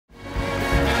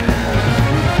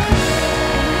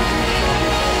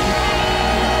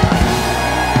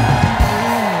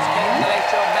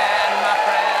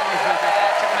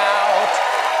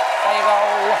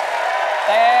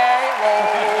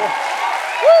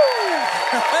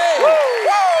Hey! Woo!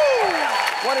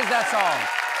 What is that song?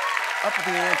 Up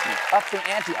the ante. Up the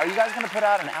ante. Are you guys going to put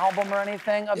out an album or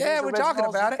anything of these Yeah, originals? we're talking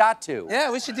about it. Got to. Yeah,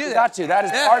 we should do that. Got to. That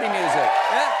is party music.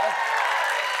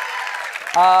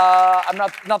 Yeah. I'm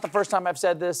not the first time I've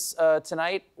said this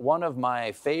tonight. One of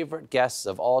my favorite guests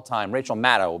of all time, Rachel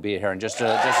Maddow, will be here in just a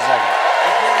second.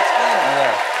 The great explainer.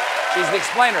 There. She's the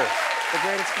explainer. The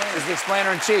great explainer. She's the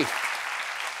explainer in chief.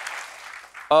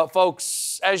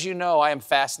 Folks, as you know, I am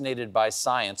fascinated by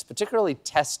science, particularly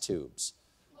test tubes.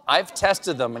 I've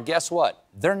tested them, and guess what?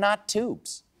 They're not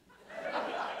tubes.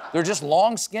 They're just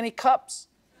long, skinny cups.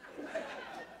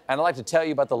 And I'd like to tell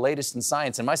you about the latest in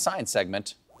science in my science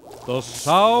segment. The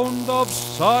sound of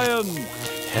science.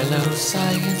 Hello,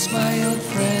 science, my old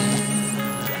friend.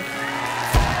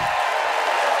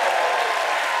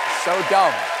 So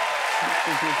dumb.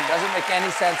 Doesn't make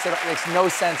any sense at all. Makes no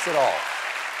sense at all.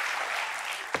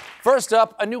 First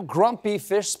up, a new grumpy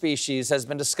fish species has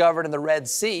been discovered in the Red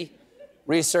Sea.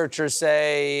 Researchers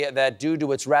say that due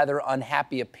to its rather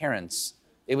unhappy appearance,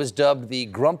 it was dubbed the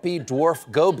grumpy dwarf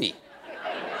goby,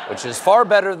 which is far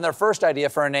better than their first idea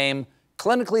for a name,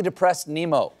 clinically depressed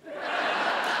Nemo.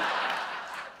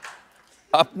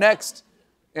 Up next,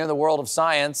 in the world of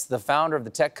science, the founder of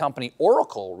the tech company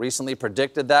Oracle recently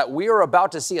predicted that we are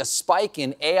about to see a spike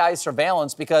in AI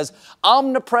surveillance because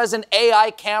omnipresent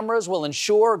AI cameras will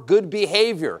ensure good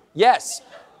behavior. Yes,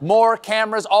 more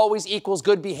cameras always equals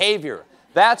good behavior.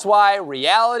 That's why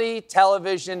reality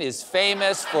television is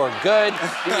famous for good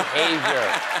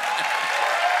behavior.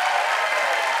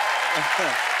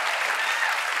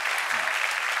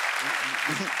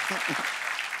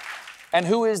 And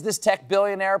who is this tech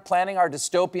billionaire planning our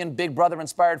dystopian Big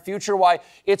Brother-inspired future? Why,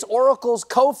 it's Oracle's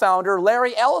co-founder,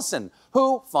 Larry Ellison,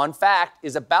 who, fun fact,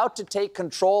 is about to take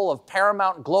control of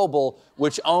Paramount Global,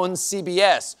 which owns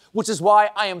CBS, which is why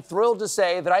I am thrilled to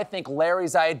say that I think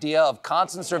Larry's idea of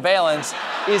constant surveillance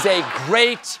is a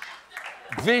great,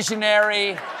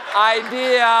 visionary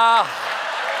idea.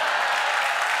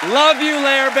 Love you,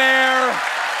 Lair Bear.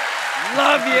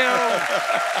 Love you.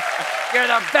 You're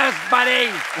the best, buddy.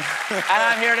 And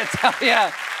I'm here to tell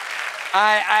you,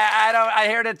 I'm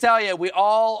here to tell you, we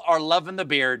all are loving the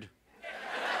beard.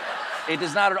 It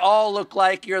does not at all look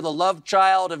like you're the love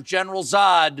child of General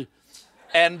Zod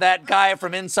and that guy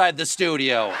from inside the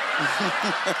studio.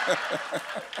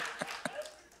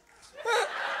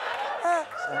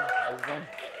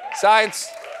 Science,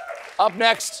 up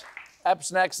next. Up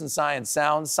next in Science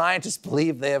Sounds, scientists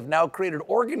believe they have now created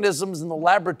organisms in the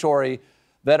laboratory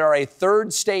that are a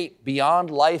third state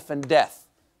beyond life and death.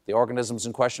 The organisms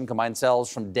in question combine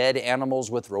cells from dead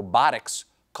animals with robotics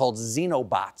called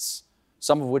xenobots,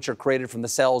 some of which are created from the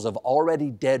cells of already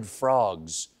dead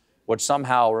frogs, which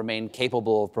somehow remain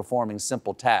capable of performing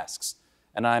simple tasks.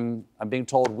 And I'm being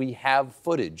told we have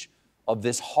footage of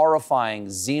this horrifying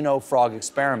xenofrog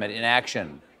experiment in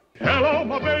action. Hello,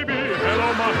 my baby.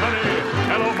 Hello, my honey.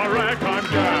 Hello, my ragtime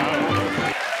gal.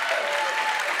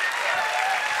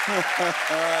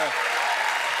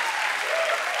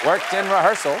 Worked in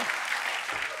rehearsal.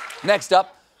 Next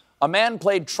up, a man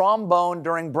played trombone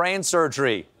during brain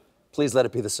surgery. Please let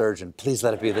it be the surgeon. Please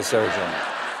let it be the surgeon.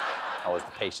 Oh, it's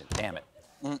the patient. Damn it.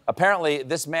 Apparently,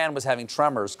 this man was having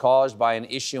tremors caused by an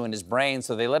issue in his brain,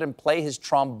 so they let him play his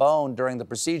trombone during the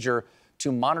procedure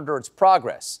to monitor its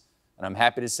progress. And I'm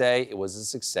happy to say it was a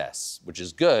success, which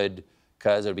is good,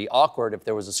 because it would be awkward if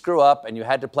there was a screw-up and you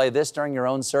had to play this during your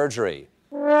own surgery.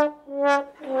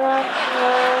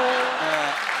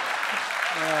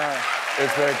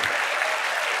 It's very...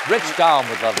 Rich Dom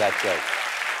would love that joke.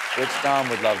 Rich Dom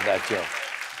would love that joke.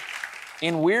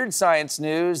 In weird science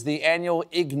news, the annual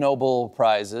Ig Nobel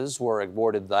Prizes were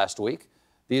awarded last week.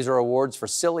 These are awards for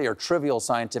silly or trivial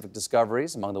scientific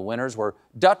discoveries. Among the winners were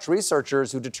Dutch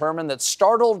researchers who determined that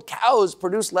startled cows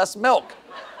produce less milk.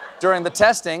 During the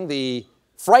testing, the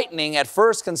frightening at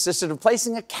first consisted of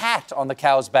placing a cat on the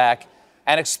cow's back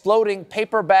and exploding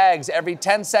paper bags every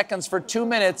 10 seconds for 2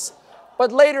 minutes,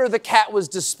 but later the cat was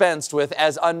dispensed with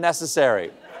as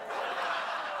unnecessary.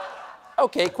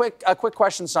 Okay, a quick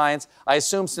question, science. I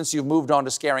assume since you've moved on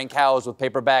to scaring cows with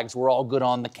paper bags, we're all good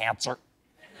on the cancer.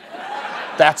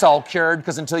 That's all cured,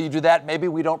 because until you do that, maybe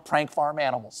we don't prank farm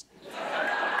animals.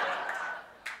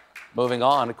 Moving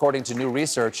on, according to new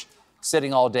research,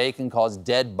 sitting all day can cause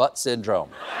dead butt syndrome.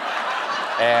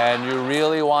 And you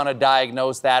really want to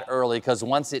diagnose that early, because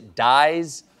once it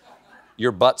dies,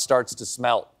 your butt starts to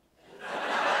smell.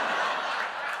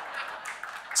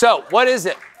 So, what is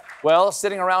it? Well,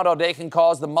 sitting around all day can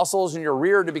cause the muscles in your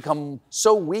rear to become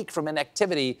so weak from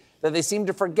inactivity that they seem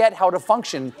to forget how to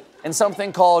function in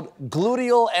something called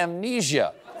gluteal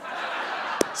amnesia.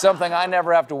 Something I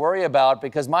never have to worry about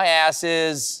because my ass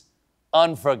is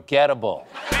unforgettable.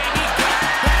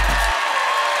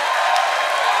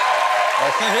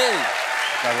 Hey.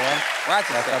 Not the end? Watch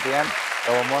it. That's not the end?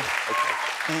 Go one more?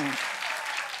 Okay.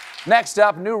 Next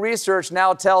up, new research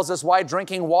now tells us why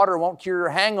drinking water won't cure your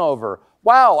hangover.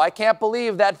 Wow, I can't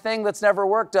believe that thing that's never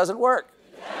worked doesn't work.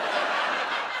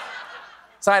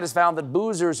 Scientists found that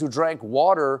boozers who drank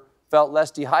water felt less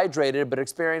dehydrated but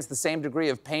experienced the same degree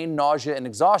of pain, nausea, and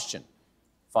exhaustion.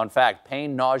 Fun fact,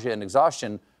 pain, nausea, and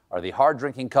exhaustion are the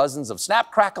hard-drinking cousins of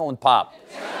snap, crackle, and pop.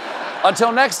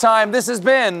 Until next time, this has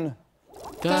been...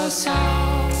 The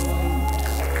sound of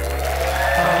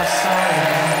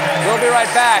silence. We'll be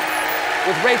right back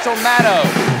with Rachel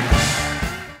Maddow.